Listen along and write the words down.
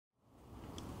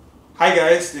Hi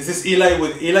guys, this is Eli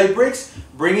with Eli Bricks,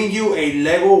 bringing you a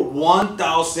Lego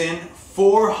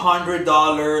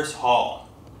 $1,400 haul.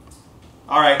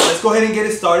 Alright, let's go ahead and get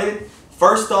it started.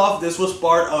 First off, this was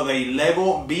part of a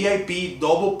Lego VIP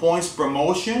double points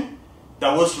promotion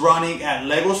that was running at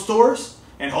Lego stores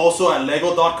and also at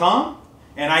Lego.com,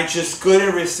 and I just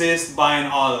couldn't resist buying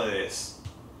all of this.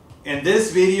 In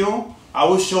this video, I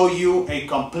will show you a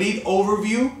complete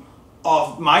overview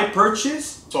of my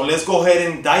purchase. So let's go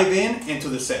ahead and dive into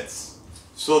the sets.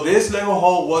 So this Lego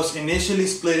haul was initially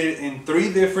split in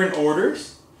 3 different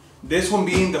orders, this one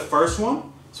being the first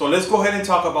one. So let's go ahead and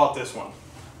talk about this one.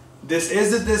 This is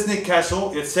the Disney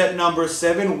Castle. It's set number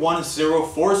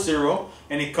 71040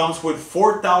 and it comes with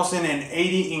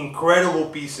 4,080 incredible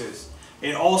pieces.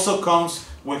 It also comes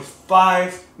with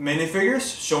 5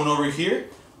 minifigures shown over here: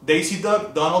 Daisy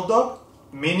Duck, Donald Duck,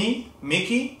 Minnie,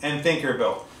 Mickey, and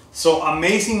Tinkerbell. So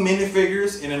amazing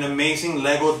minifigures in an amazing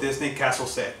Lego Disney Castle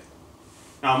set.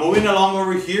 Now moving along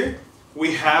over here,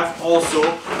 we have also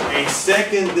a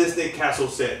second Disney Castle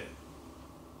set.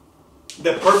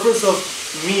 The purpose of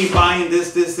me buying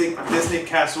this Disney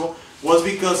Castle was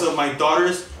because of my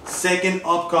daughter's second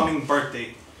upcoming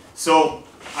birthday. So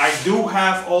I do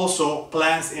have also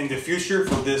plans in the future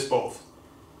for this both.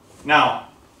 Now,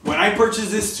 when I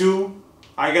purchased this too,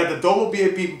 I got the double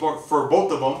VIP for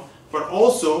both of them, but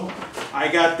also I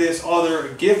got this other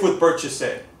gift with purchase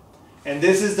set. And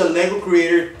this is the Lego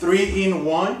Creator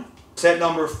 3-in-1 set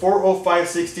number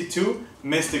 40562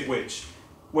 Mystic Witch,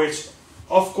 which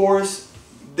of course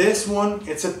this one,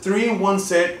 it's a 3-in-1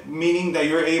 set, meaning that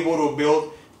you're able to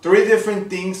build 3 different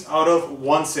things out of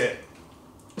one set.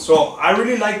 So I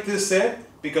really like this set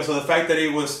because of the fact that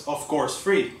it was of course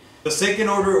free. The second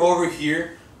order over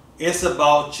here is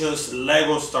about just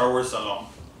Lego Star Wars alone.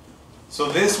 So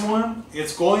this one,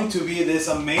 it's going to be this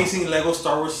amazing Lego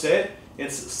Star Wars set.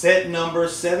 It's set number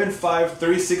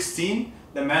 75316,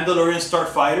 the Mandalorian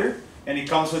Starfighter, and it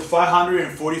comes with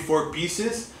 544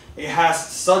 pieces. It has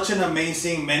such an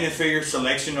amazing minifigure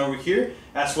selection over here,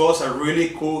 as well as a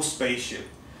really cool spaceship.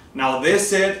 Now this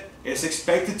set is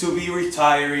expected to be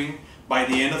retiring by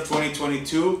the end of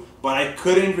 2022, but I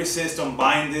couldn't resist on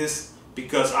buying this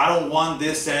because I don't want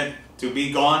this set to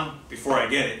be gone before I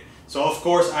get it. So of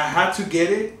course I had to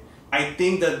get it. I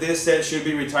think that this set should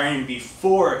be retiring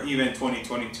before even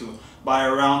 2022, by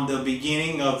around the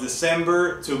beginning of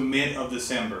December to mid of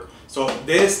December. So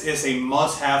this is a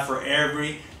must-have for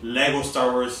every Lego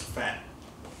Star Wars fan.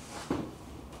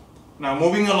 Now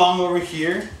moving along over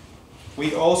here,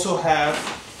 we also have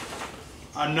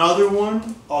another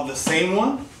one of the same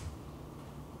one.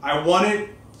 I wanted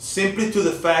simply to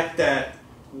the fact that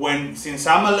since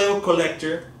I'm a Lego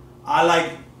collector, I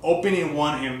like opening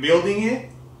one and building it,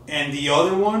 and the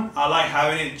other one I like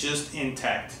having it just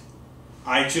intact.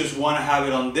 I just want to have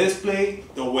it on display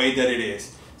the way that it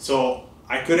is. So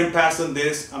I couldn't pass on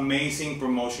this amazing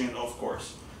promotion, of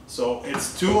course. So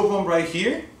it's 2 of them right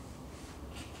here.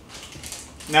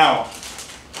 Now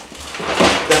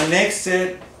the next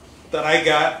set that I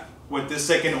got with this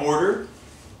second order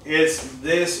is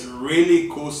this really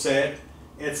cool set.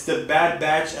 It's the Bad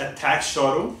Batch Attack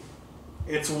Shuttle.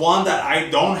 It's one that I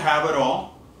don't have at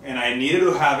all, and I needed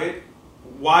to have it.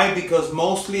 Why? Because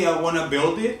mostly I want to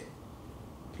build it.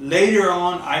 Later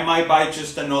on, I might buy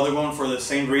just another one for the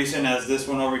same reason as this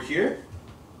one over here.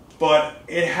 But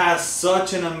it has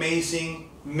such an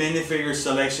amazing minifigure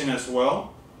selection as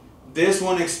well. This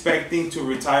one expecting to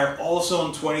retire also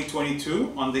in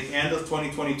 2022, on the end of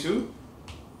 2022.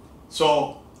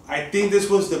 So I think this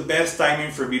was the best timing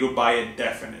for me to buy it,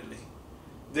 definitely.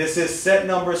 This is set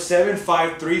number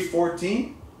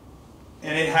 75314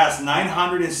 and it has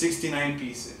 969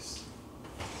 pieces.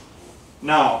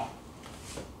 Now,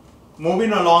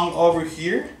 moving along over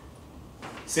here,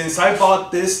 since I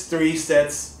bought these 3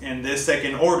 sets in this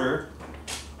second order,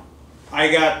 I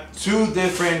got 2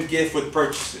 different gift with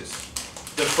purchases.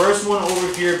 The first one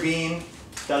over here being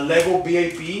the Lego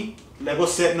VIP, Lego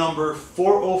set number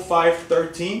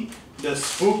 40513, the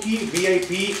Spooky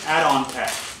VIP add-on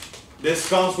pack. This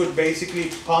comes with basically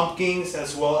pumpkins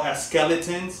as well as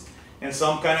skeletons and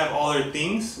some kind of other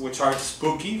things which are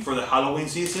spooky for the Halloween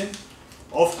season.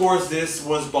 Of course, this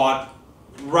was bought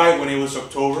right when it was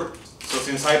October. So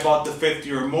since I bought the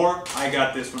 50 or more, I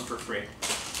got this one for free.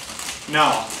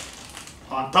 Now,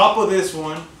 on top of this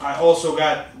one, I also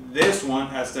got this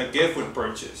one as the gift with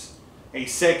purchase, a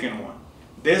second one.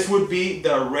 This would be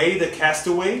the Rey the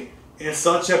Castaway. It's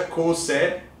such a cool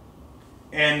set.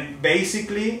 And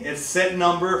basically, it's set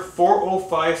number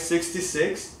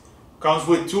 40566. Comes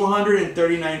with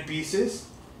 239 pieces.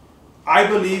 I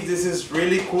believe this is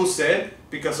really cool set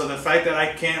because of the fact that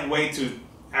I can't wait to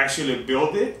actually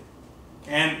build it.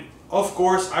 And of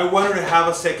course, I wanted to have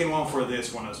a second one for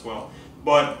this one as well.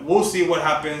 But we'll see what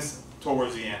happens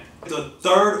towards the end. The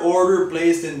third order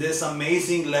placed in this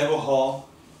amazing Lego haul,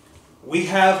 we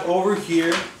have over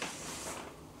here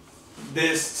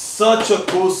this such a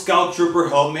cool Scout Trooper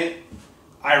helmet.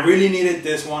 I really needed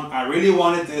this one. I really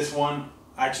wanted this one.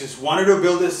 I just wanted to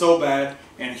build it so bad,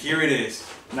 and here it is.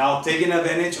 Now, taking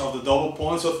advantage of the double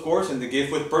points, of course, and the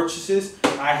gift with purchases,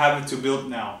 I have it to build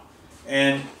now.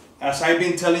 And as I've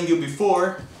been telling you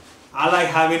before, I like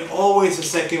having always a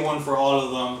second one for all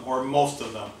of them, or most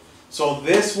of them. So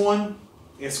this one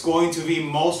is going to be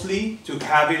mostly to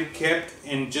have it kept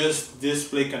in just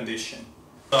display condition.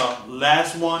 The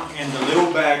last one in the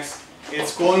little bags,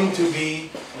 it's going to be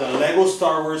the Lego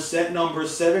Star Wars set number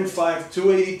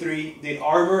 75283, the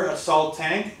Armor Assault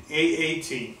Tank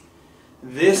AAT.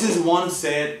 This is one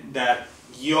set that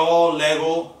y'all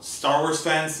Lego Star Wars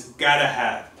fans gotta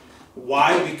have.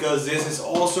 Why? Because this is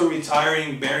also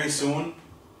retiring very soon,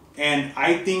 and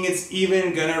I think it's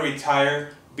even gonna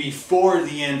retire before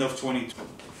the end of 2020.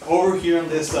 Over here on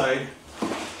this side,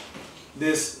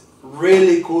 this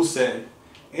really cool set.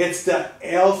 It's the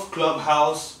Elf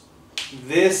Clubhouse.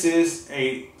 This is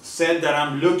a set that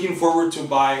I'm looking forward to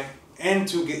buy and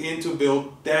to get into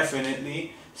build,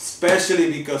 definitely,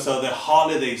 especially because of the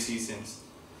holiday seasons.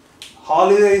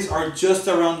 Holidays are just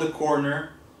around the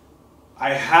corner.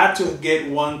 I had to get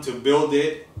one to build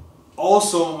it.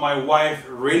 Also, my wife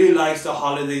really likes the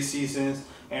holiday seasons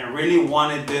and really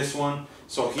wanted this one.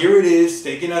 So here it is,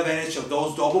 taking advantage of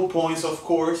those double points, of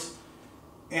course.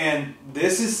 And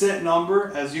this is set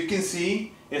number, as you can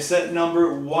see, it's set number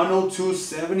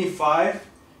 10275,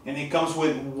 and it comes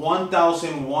with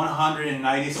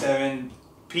 1,197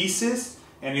 pieces,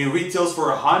 and it retails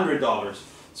for $100.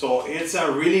 So it's a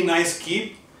really nice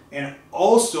keep, and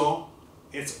also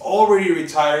it's already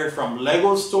retired from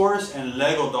Lego stores and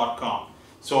Lego.com.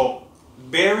 So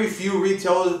very few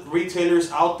retailers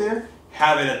out there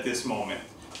have it at this moment.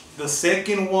 The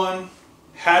second one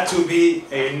had to be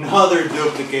another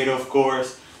duplicate, of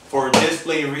course, for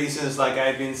display reasons, like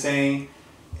I've been saying.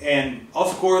 And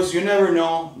of course, you never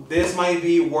know, this might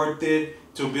be worth it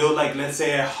to build, like, let's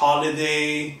say a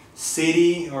holiday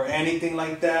city or anything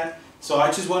like that. So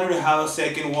I just wanted to have a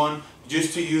second one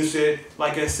just to use it,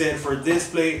 like I said, for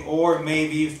display or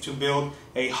maybe to build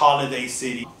a holiday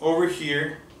city. Over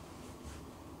here,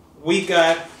 we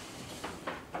got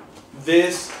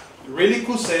this really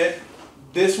cool set.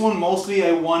 This one mostly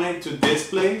I wanted to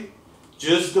display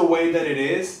just the way that it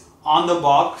is on the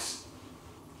box.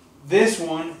 This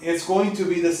one, it's going to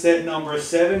be the set number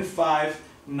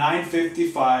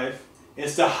 75955.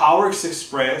 It's the Howard's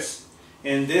Express,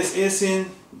 and this isn't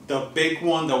the big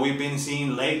one that we've been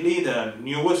seeing lately, the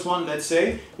newest one, let's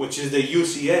say, which is the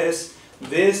UCS.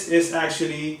 This is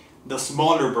actually the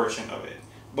smaller version of it.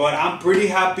 But I'm pretty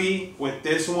happy with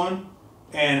this one,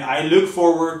 and I look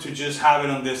forward to just have it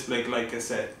on display, like I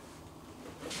said.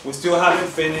 We still haven't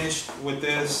finished with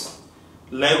this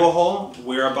Lego haul.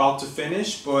 We're about to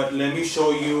finish, but let me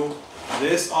show you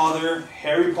this other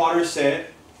Harry Potter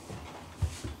set.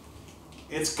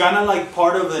 It's kind of like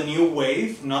part of the new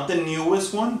wave, not the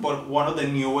newest one, but one of the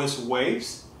newest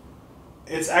waves.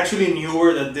 It's actually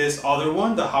newer than this other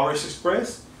one, the Howard's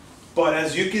Express. But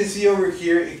as you can see over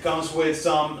here, it comes with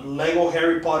some Lego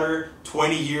Harry Potter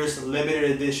 20 years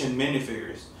limited edition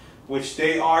minifigures, which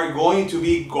they are going to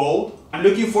be gold. I'm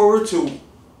looking forward to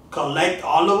collect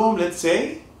all of them, let's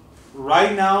say.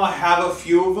 Right now I have a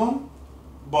few of them,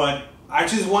 but I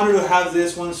just wanted to have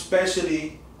this one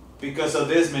specially because of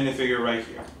this minifigure right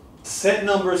here. Set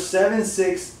number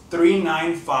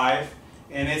 76395,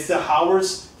 and it's the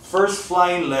Howard's First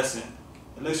Flying Lesson.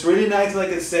 It looks really nice, like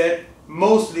I said,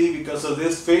 mostly because of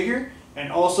this figure,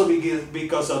 and also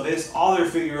because of this other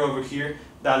figure over here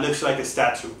that looks like a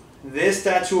statue. This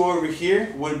statue over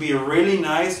here would be really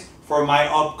nice for my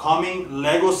upcoming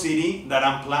Lego City that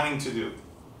I'm planning to do.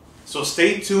 So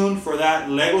stay tuned for that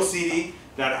Lego City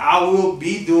that I will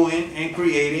be doing and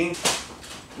creating.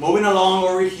 Moving along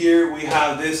over here, we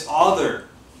have this other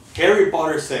Harry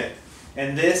Potter set,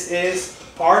 and this is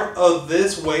part of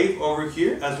this wave over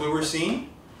here, as we were seeing.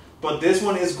 But this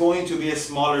one is going to be a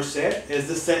smaller set. It's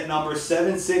the set number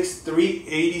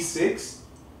 76386.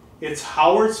 It's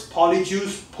Howard's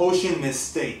Polyjuice Potion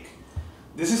Mistake.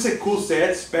 This is a cool set,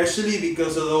 especially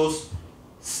because of those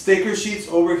sticker sheets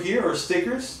over here, or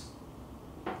stickers,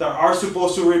 that are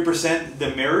supposed to represent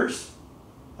the mirrors.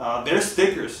 They're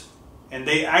stickers, and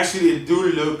they actually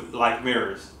do look like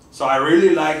mirrors. So I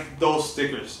really like those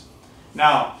stickers.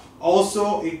 Now,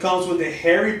 Also, it comes with the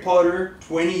Harry Potter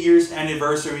 20 years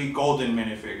anniversary golden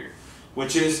minifigure,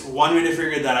 which is one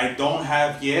minifigure that I don't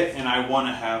have yet and I want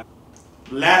to have.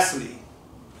 Lastly,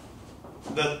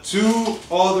 the two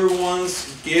other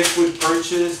ones gift with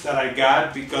purchase that I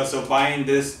got because of buying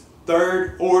this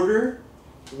third order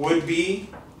would be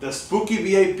the Spooky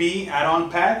VIP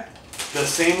add-on pack, the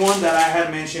same one that I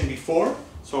had mentioned before.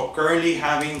 So currently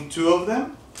having two of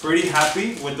them, pretty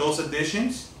happy with those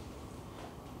additions.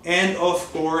 And of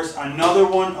course another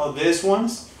one of these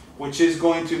ones, which is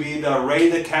going to be the Ray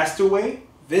the Castaway.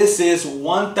 This is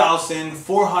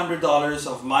 $1,400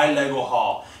 of my Lego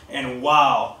haul. And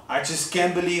wow, I just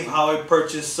can't believe how I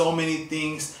purchased so many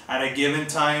things at a given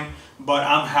time. But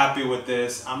I'm happy with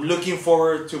this. I'm looking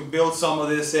forward to build some of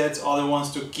these sets, other ones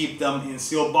to keep them in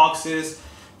sealed boxes.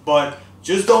 But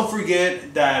just don't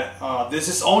forget that this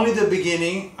is only the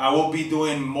beginning. I will be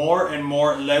doing more and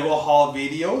more Lego haul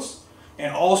videos.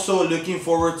 And also looking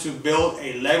forward to build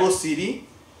a Lego City.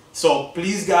 So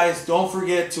please guys, don't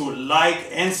forget to like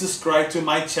and subscribe to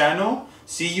my channel.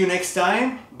 See you next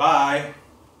time. Bye.